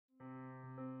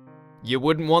You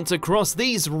wouldn't want to cross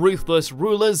these ruthless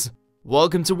rulers.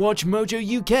 Welcome to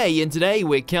WatchMojo UK, and today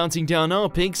we're counting down our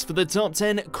picks for the top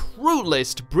 10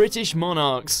 cruelest British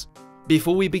monarchs.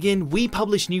 Before we begin, we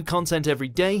publish new content every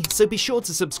day, so be sure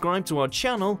to subscribe to our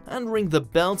channel and ring the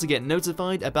bell to get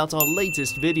notified about our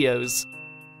latest videos.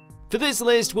 For this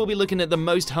list, we'll be looking at the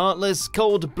most heartless,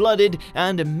 cold-blooded,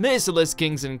 and merciless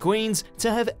kings and queens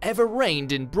to have ever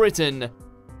reigned in Britain.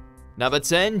 Number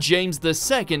 10, James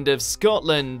II of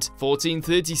Scotland,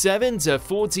 1437 to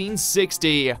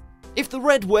 1460. If the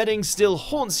Red Wedding still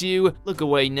haunts you, look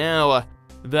away now.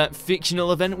 That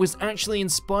fictional event was actually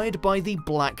inspired by the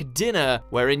Black Dinner,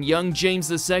 wherein young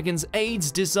James II's aides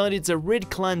decided to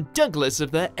rid Clan Douglas of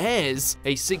their heirs,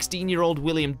 a 16-year-old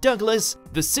William Douglas,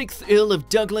 the 6th Earl of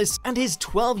Douglas, and his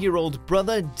 12-year-old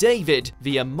brother David,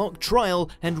 via mock trial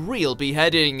and real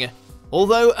beheading.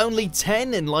 Although only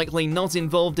 10 and likely not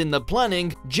involved in the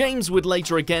planning, James would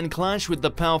later again clash with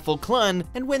the powerful clan,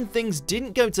 and when things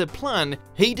didn't go to plan,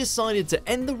 he decided to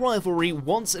end the rivalry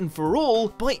once and for all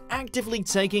by actively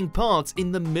taking part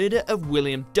in the murder of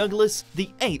William Douglas, the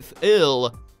 8th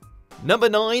Earl. Number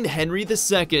 9, Henry II,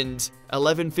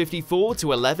 1154 to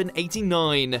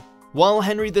 1189. While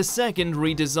Henry II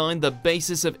redesigned the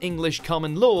basis of English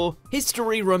common law,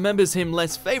 history remembers him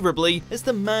less favourably as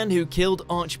the man who killed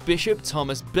Archbishop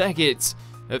Thomas Becket.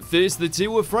 At first the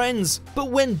two were friends, but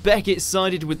when Becket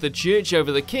sided with the church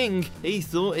over the king, he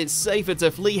thought it's safer to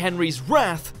flee Henry's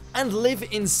wrath and live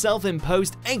in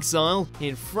self-imposed exile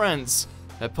in France.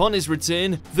 Upon his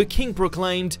return, the king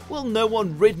proclaimed, "Will no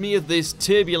one rid me of this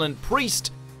turbulent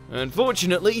priest?"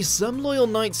 Unfortunately, some loyal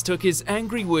knights took his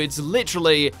angry words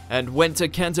literally and went to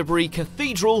Canterbury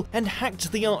Cathedral and hacked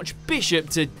the Archbishop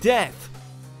to death.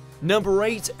 Number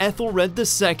 8, Ethelred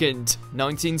II,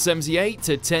 1978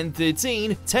 to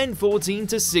 1013, 1014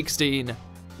 to 16.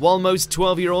 While most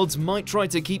 12-year-olds might try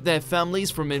to keep their families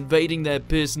from invading their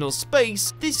personal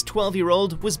space, this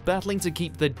 12-year-old was battling to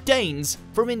keep the Danes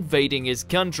from invading his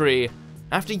country.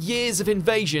 After years of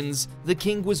invasions, the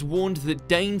king was warned that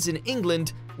Danes in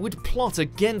England would plot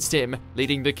against him,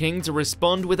 leading the king to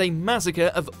respond with a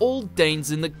massacre of all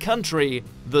Danes in the country,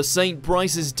 the St.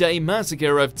 Brice's Day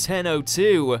Massacre of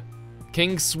 1002.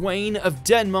 King Sweyn of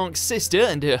Denmark's sister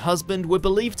and her husband were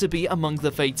believed to be among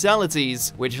the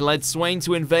fatalities, which led Sweyn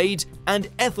to invade and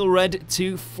Ethelred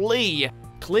to flee.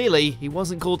 Clearly, he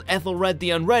wasn't called Ethelred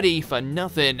the Unready for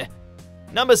nothing.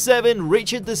 Number 7,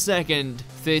 Richard II,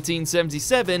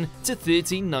 1377 to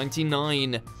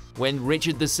 1399. When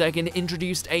Richard II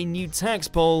introduced a new tax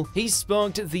poll, he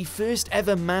sparked the first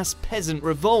ever mass peasant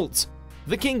revolt.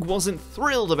 The king wasn't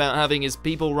thrilled about having his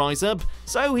people rise up,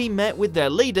 so he met with their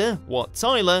leader, Wat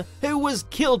Tyler, who was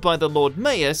killed by the Lord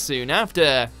Mayor soon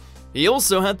after. He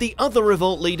also had the other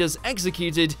revolt leaders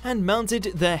executed and mounted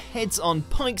their heads on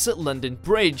pikes at London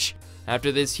Bridge.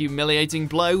 After this humiliating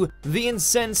blow, the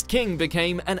incensed king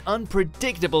became an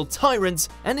unpredictable tyrant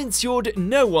and ensured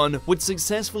no one would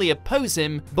successfully oppose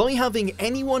him by having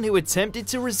anyone who attempted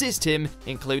to resist him,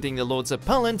 including the Lords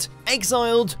Appellant,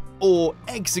 exiled or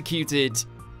executed.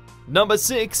 Number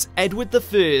 6, Edward I,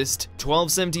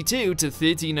 1272 to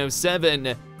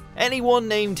 1307. Anyone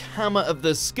named Hammer of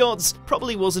the Scots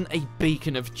probably wasn't a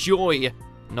beacon of joy.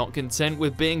 Not content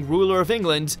with being ruler of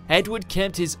England, Edward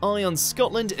kept his eye on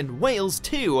Scotland and Wales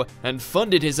too, and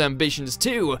funded his ambitions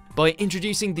too, by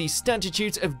introducing the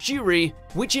Statute of Jewry,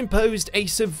 which imposed a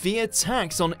severe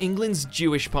tax on England's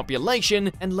Jewish population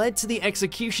and led to the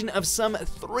execution of some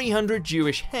 300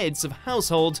 Jewish heads of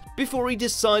household before he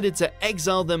decided to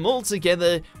exile them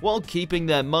altogether while keeping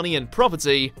their money and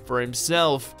property for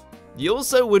himself. You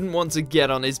also wouldn't want to get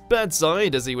on his bad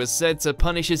side, as he was said to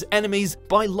punish his enemies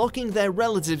by locking their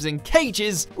relatives in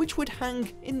cages which would hang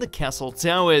in the castle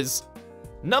towers.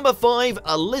 Number 5,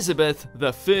 Elizabeth I,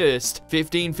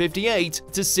 1558 to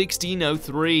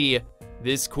 1603.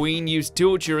 This queen used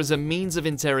torture as a means of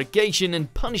interrogation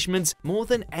and punishment more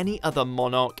than any other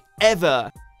monarch ever.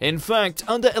 In fact,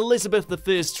 under Elizabeth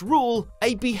I's rule,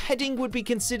 a beheading would be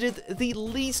considered the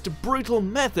least brutal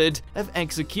method of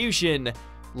execution.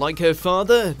 Like her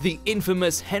father, the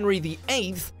infamous Henry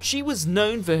VIII, she was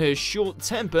known for her short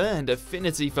temper and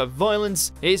affinity for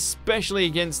violence, especially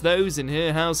against those in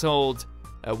her household.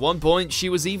 At one point, she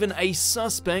was even a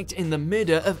suspect in the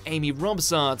murder of Amy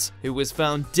Robsart, who was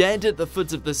found dead at the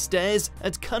foot of the stairs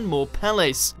at Cunmore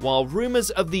Palace, while rumours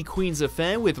of the Queen's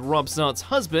affair with Robsart's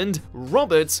husband,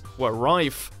 Robert, were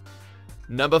rife.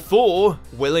 Number 4,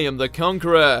 William the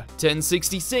Conqueror,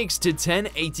 1066 to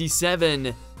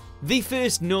 1087. The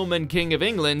first Norman King of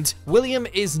England, William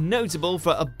is notable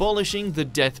for abolishing the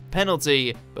death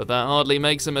penalty, but that hardly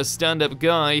makes him a stand-up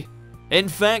guy. In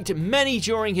fact, many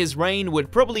during his reign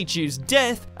would probably choose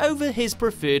death over his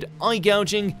preferred eye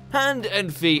gouging, hand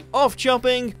and feet off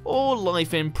chopping, or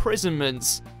life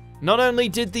imprisonments. Not only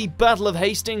did the Battle of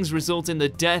Hastings result in the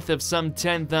death of some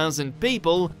 10,000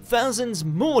 people, thousands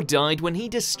more died when he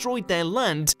destroyed their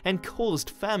land and caused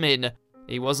famine.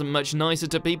 He wasn't much nicer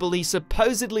to people he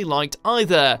supposedly liked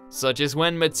either, such as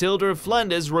when Matilda of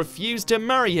Flanders refused to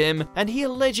marry him and he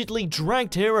allegedly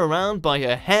dragged her around by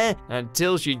her hair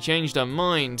until she changed her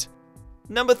mind.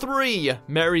 Number 3.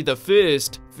 Mary I,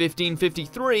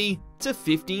 1553 to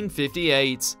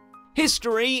 1558.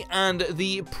 History and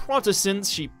the Protestants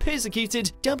she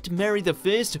persecuted dubbed Mary I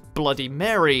Bloody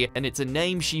Mary, and it's a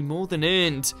name she more than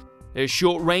earned. Her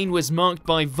short reign was marked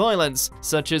by violence,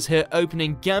 such as her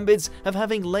opening gambits of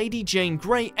having Lady Jane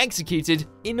Grey executed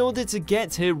in order to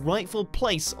get her rightful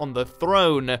place on the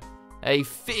throne. A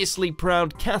fiercely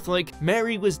proud Catholic,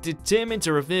 Mary was determined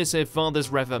to reverse her father's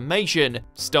reformation,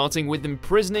 starting with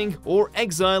imprisoning or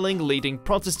exiling leading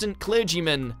Protestant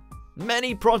clergymen.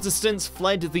 Many Protestants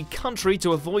fled the country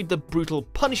to avoid the brutal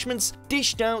punishments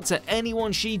dished out to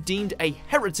anyone she deemed a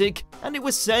heretic, and it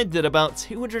was said that about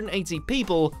 280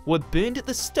 people were burned at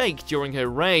the stake during her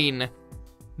reign.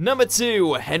 Number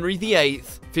 2. Henry VIII,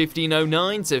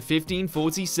 1509 to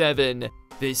 1547.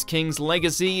 This king's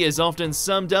legacy is often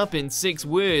summed up in 6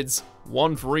 words,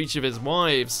 one for each of his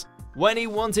wives. When he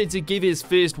wanted to give his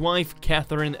first wife,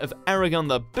 Catherine of Aragon,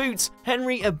 the boot,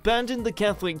 Henry abandoned the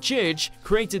Catholic Church,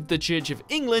 created the Church of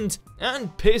England,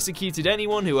 and persecuted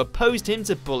anyone who opposed him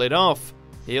to pull it off.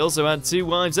 He also had 2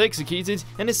 wives executed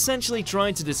and essentially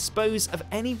tried to dispose of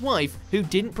any wife who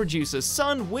didn't produce a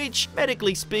son, which,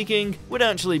 medically speaking, would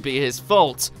actually be his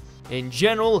fault. In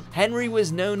general, Henry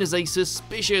was known as a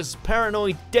suspicious,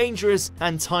 paranoid, dangerous,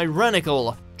 and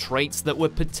tyrannical, traits that were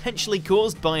potentially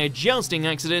caused by a jousting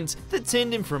accident that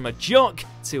turned him from a jock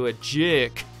to a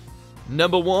jerk.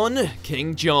 Number 1.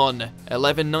 King John,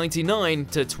 1199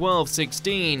 to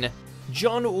 1216.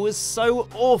 John was so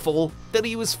awful that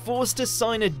he was forced to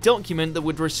sign a document that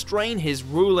would restrain his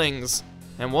rulings.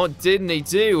 And what didn't he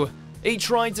do? He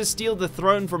tried to steal the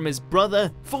throne from his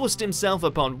brother, forced himself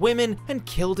upon women, and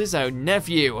killed his own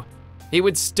nephew. He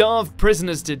would starve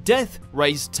prisoners to death,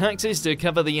 raise taxes to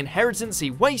cover the inheritance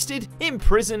he wasted,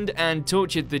 imprisoned and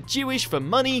tortured the Jewish for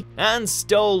money, and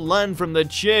stole land from the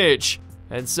church.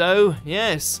 And so,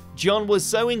 yes, John was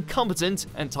so incompetent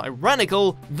and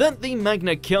tyrannical that the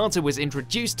Magna Carta was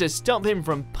introduced to stop him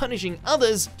from punishing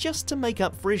others just to make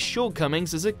up for his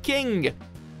shortcomings as a king.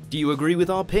 Do you agree with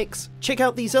our picks? Check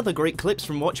out these other great clips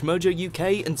from WatchMojo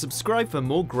UK and subscribe for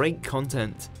more great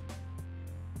content.